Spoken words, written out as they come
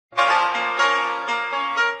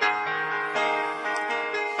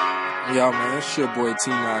Yo, man, it's your boy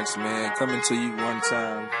Knox, man, coming to you one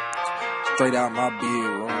time, straight out my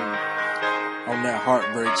bedroom, on that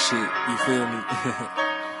heartbreak shit, you feel me?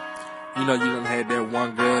 You know you done had that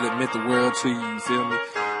one girl that meant the world to you, you feel me?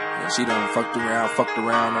 And she done fucked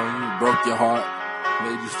around on you, broke your heart,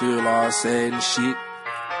 made you feel all sad and shit.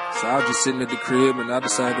 So I was just sitting at the crib and I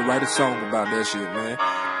decided to write a song about that shit, man.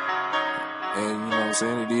 And you know what I'm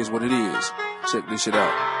saying, it is what it is. Check this shit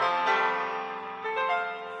out.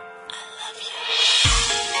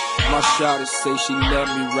 My shawty say she love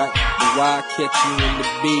me right, but why I catch you in the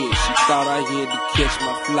bed? She thought I had to catch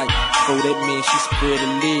my flight. For that man, she spread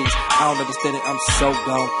her legs. I don't understand it, I'm so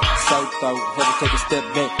gone, so throw. Had to take a step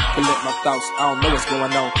back, collect my thoughts. I don't know what's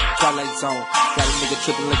going on. Twilight zone, got a nigga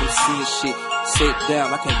tripping like I'm seeing shit. Sit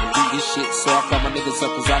down, I can't believe this shit. So I call my niggas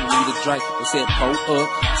up cause I need a drink. They said pull up,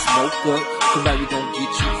 smoke up, tonight we gon' get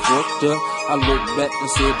you fucked up. I look back and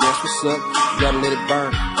said, boss, what's up? You gotta let it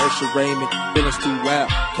burn. Ursha Raymond, feelings too wild,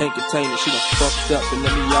 can't contain it. She done fucked up and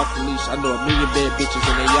let me off the leash. I know a million bad bitches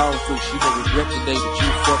and they all freaks. She gon' regret the day that you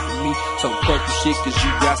fuck with me. So fuck the shit cause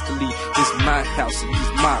you got to leave. This my house and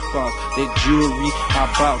these my cars. That jewelry, I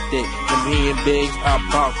bought that. Them handbags, I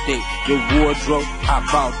bought that. Your wardrobe, I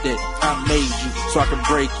bought that. I made you so I can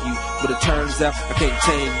break you, but it turns out I can't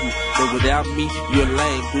tame you. But without me, you're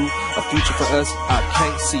lame, dude. A future for us, I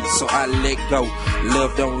can't see, so I let go.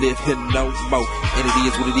 Love don't live here no more, and it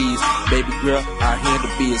is what it is. Baby girl, I handle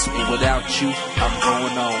biz, and without you, I'm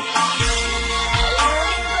going on.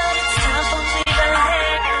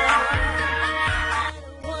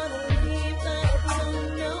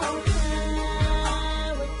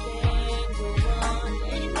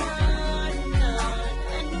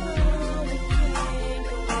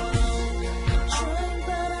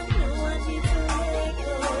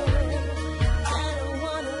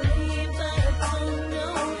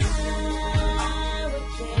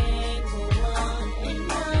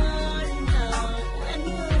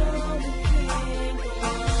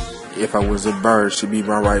 If I was a bird, she'd be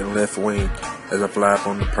my right and left wing as I fly up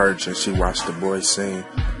on the perch and she watch the boys sing.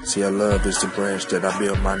 See, her love is the branch that I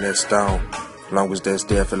build my nest on. Long as that's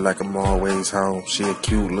there, feel like I'm always home. She a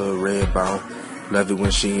cute little red bone. Love it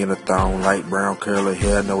when she in a thong. Light brown curly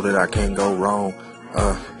hair, know that I can't go wrong.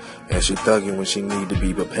 And she thuggin' when she need to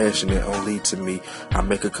be, but passionate only to me. I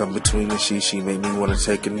make her come between the sheets, she make me wanna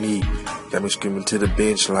take a knee. Got me screaming to the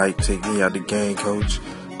bench like, take me out the game, coach.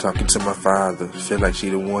 Talking to my father, feel like she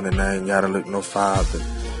the one and I ain't gotta look no farther.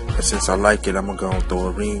 And since I like it, I'ma go throw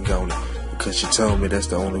a ring on it. Because she told me that's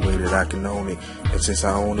the only way that I can own it. And since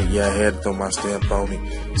I own it, yeah, I had to throw my stamp on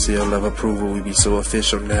it. Seal of approval, we be so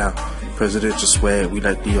official now. Presidential swag, we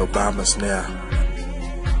like the Obamas now.